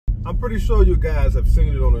I'm pretty sure you guys have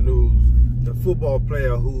seen it on the news. The football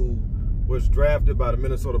player who was drafted by the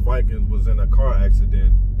Minnesota Vikings was in a car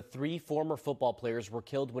accident. 3 former football players were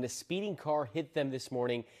killed when a speeding car hit them this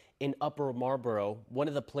morning in Upper Marlboro. One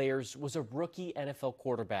of the players was a rookie NFL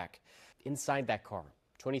quarterback. Inside that car,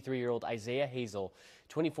 23-year-old Isaiah Hazel,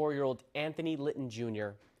 24-year-old Anthony Litton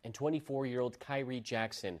Jr., and 24-year-old Kyrie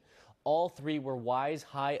Jackson. All 3 were Wise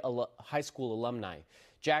High School alumni.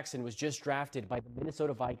 Jackson was just drafted by the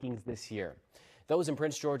Minnesota Vikings this year. Those in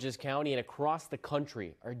Prince George's County and across the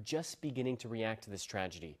country are just beginning to react to this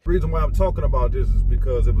tragedy. The reason why I'm talking about this is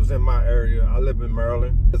because it was in my area. I live in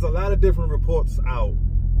Maryland. There's a lot of different reports out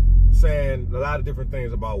saying a lot of different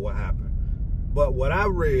things about what happened. But what I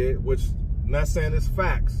read, which I'm not saying it's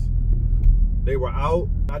facts, they were out,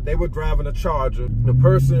 they were driving a Charger. The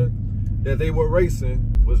person that they were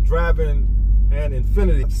racing was driving an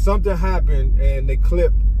Infinity. Something happened and they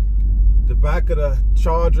clipped the back of the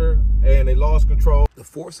Charger and they lost control. The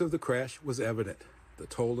force of the crash was evident. The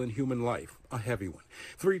toll in human life, a heavy one.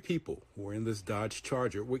 3 people who were in this Dodge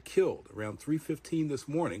Charger were killed around 3:15 this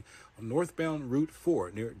morning on northbound Route 4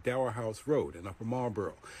 near Dower House Road in Upper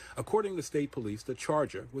Marlboro. According to state police, the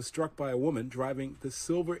Charger was struck by a woman driving the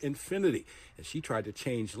silver Infinity as she tried to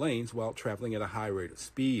change lanes while traveling at a high rate of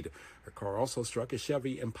speed. Her car also struck a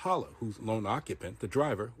Chevy Impala, whose lone occupant, the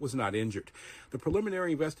driver, was not injured. The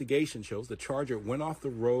preliminary investigation shows the Charger went off the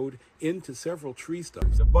road into several tree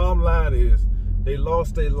stumps. The bottom line is they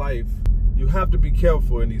lost their life. You have to be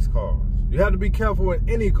careful in these cars. You have to be careful in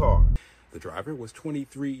any car. The driver was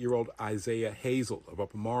 23-year-old Isaiah Hazel of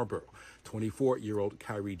Upper Marlboro. 24-year-old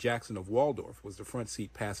Kyrie Jackson of Waldorf was the front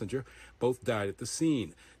seat passenger. Both died at the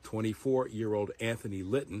scene. 24-year-old Anthony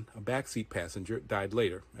Litton, a backseat passenger, died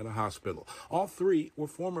later at a hospital. All 3 were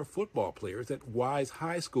former football players at Wise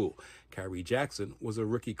High School. Kyrie Jackson was a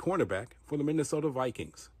rookie cornerback for the Minnesota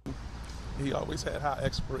Vikings. He always had high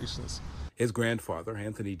aspirations. His grandfather,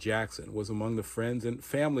 Anthony Jackson, was among the friends and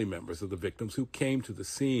family members of the victims who came to the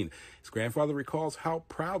scene. His grandfather recalls how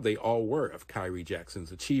proud they all were of Kyrie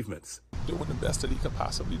Jackson's achievements. Doing the best that he could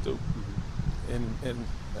possibly do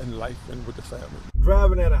in life and with the family.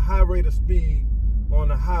 Driving at a high rate of speed on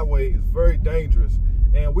the highway is very dangerous.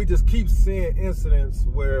 And we just keep seeing incidents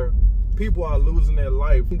where people are losing their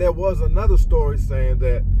life. There was another story saying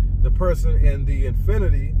that the person in the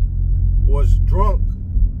Infinity was drunk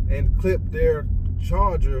and clipped their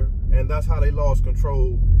Charger, and that's how they lost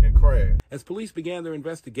control and crashed. As police began their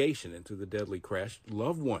investigation into the deadly crash,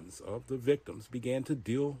 loved ones of the victims began to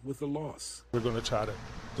deal with the loss. We're going to try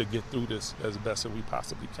to get through this as best as we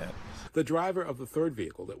possibly can. The driver of the 3rd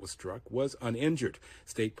vehicle that was struck was uninjured.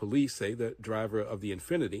 State police say the driver of the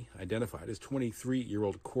Infinity, identified as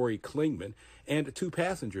 23-year-old Corey Klingman, and 2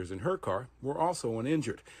 passengers in her car were also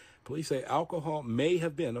uninjured. Police say alcohol may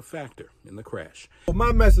have been a factor in the crash. Well,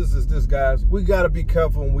 my message is this, guys. We got to be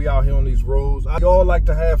careful when we out here on these roads. We all like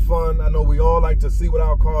to have fun. I know we all like to see what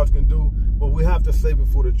our cars can do, but we have to save it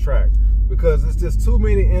for the track because it's just too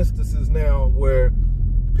many instances now where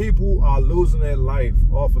people are losing their life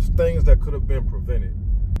off of things that could have been prevented.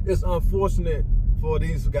 It's unfortunate for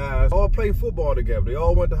these guys. They all played football together. They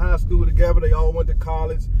all went to high school together. They all went to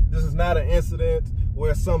college. This is not an incident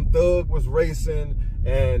where some thug was racing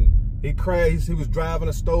and he crashed. He was driving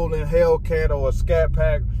a stolen Hellcat or a Scat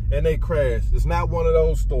Pack and they crashed. It's not one of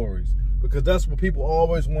those stories because that's what people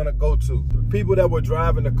always want to go to. The people that were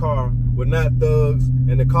driving the car were not thugs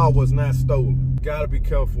and the car was not stolen. You gotta be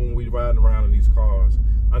careful when we riding around in these cars.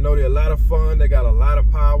 I know they're a lot of fun. They got a lot of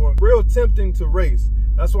power. Real tempting to race.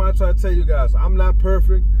 That's why I try to tell you guys, I'm not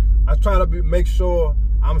perfect. I try to make sure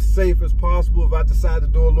I'm safe as possible. If I decide to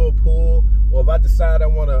do a little pull or if I decide I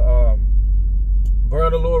want to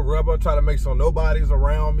burn a little rubber, try to make sure nobody's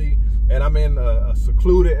around me and I'm in a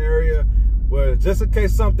secluded area where just in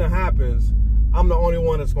case something happens, I'm the only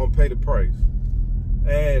one that's going to pay the price.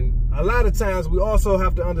 And a lot of times we also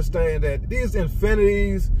have to understand that these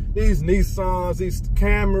Infinities, these Nissans, these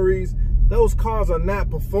Camrys, those cars are not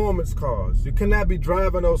performance cars. You cannot be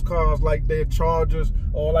driving those cars like they're Chargers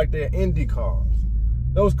or like they're Indy cars.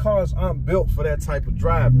 Those cars aren't built for that type of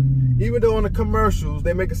driving. Even though in the commercials,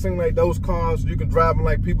 they make it seem like those cars, you can drive them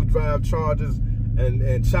like people drive Chargers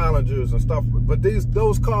and Challengers and stuff. But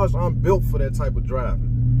those cars aren't built for that type of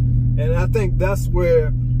driving. And I think that's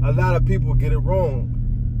where a lot of people get it wrong.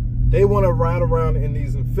 They want to ride around in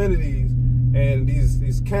these Infinities and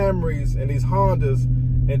these Camrys and these Hondas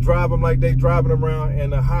and drive them like they driving around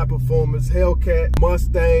in a high performance Hellcat,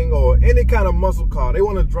 Mustang, or any kind of muscle car. They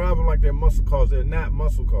want to drive them like they're muscle cars. They're not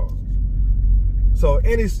muscle cars. So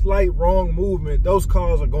any slight wrong movement, those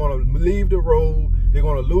cars are going to leave the road They're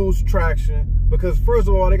gonna lose traction because first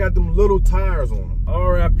of all, they got them little tires on them.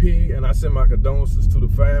 RIP, and I send my condolences to the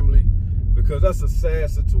family because that's a sad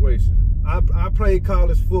situation. I played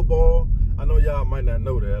college football. I know y'all might not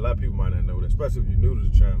know that. A lot of people might not know that, especially if you're new to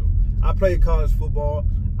the channel. I played college football.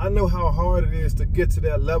 I know how hard it is to get to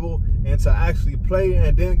that level and to actually play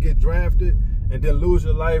and then get drafted and then lose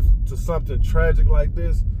your life to something tragic like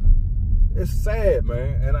this. It's sad,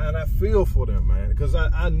 man, and I feel for them, man, because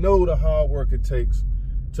I know the hard work it takes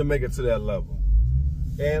to make it to that level.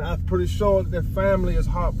 And I'm pretty sure that their family is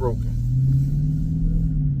heartbroken.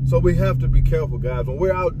 So we have to be careful, guys. When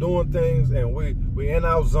we're out doing things and we're in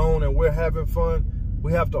our zone and we're having fun,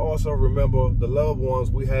 we have to also remember the loved ones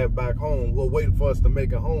we have back home who are waiting for us to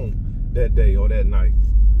make it home that day or that night.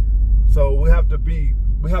 So we have to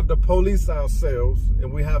police ourselves,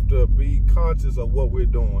 and we have to be conscious of what we're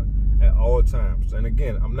doing at all times. And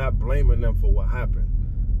again, I'm not blaming them for what happened.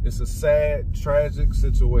 It's a sad, tragic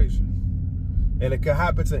situation. And it can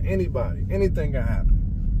happen to anybody. Anything can happen.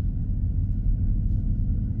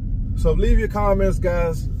 So leave your comments,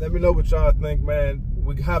 guys. Let me know what y'all think, man.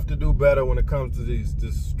 We have to do better when it comes to this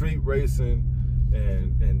street racing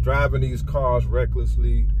and driving these cars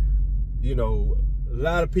recklessly. You know, a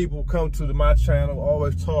lot of people come to my channel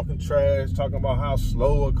always talking trash, talking about how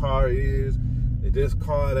slow a car is. This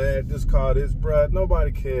car that, this car this, bruh.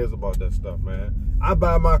 Nobody cares about that stuff, man. I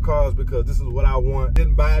buy my cars because this is what I want.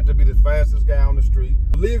 Didn't buy it to be the fastest guy on the street.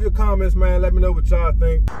 Leave your comments, man. Let me know what y'all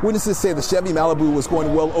think. Witnesses say the Chevy Malibu was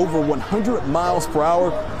going well over 100 miles per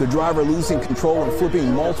hour. The driver losing control and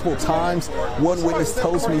flipping multiple times. One witness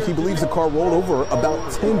tells me he believes the car rolled over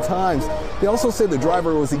about 10 times. They also say the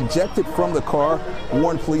driver was ejected from the car.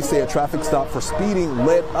 Warren police say a traffic stop for speeding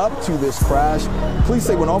led up to this crash. Police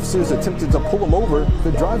say when officers attempted to pull him over,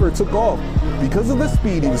 the driver took off. Because of the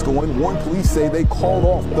speed he was going, Warren police say they called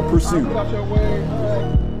off the pursuit.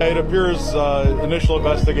 It appears, initial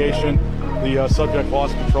investigation, the subject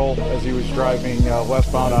lost control as he was driving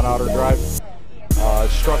westbound on Outer Drive.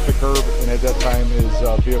 Struck the curb, and at that time his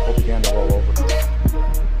vehicle began to roll over.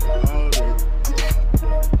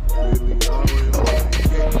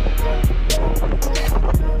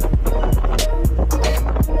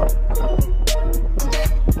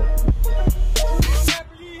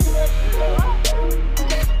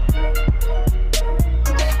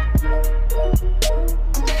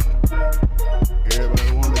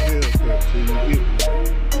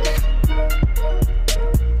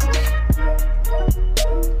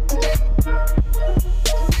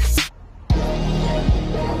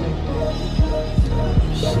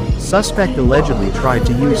 Suspect allegedly tried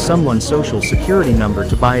to use someone's social security number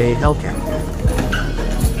to buy a Hellcat.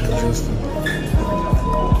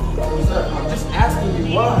 I'm just asking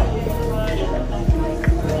you why.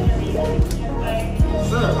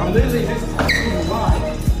 Sir, I'm literally just asking you why.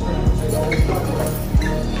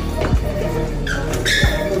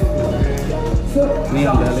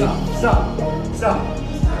 Stop.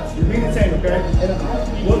 You're being detained, okay?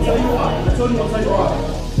 We'll tell you why. I told you we'll tell you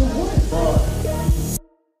why.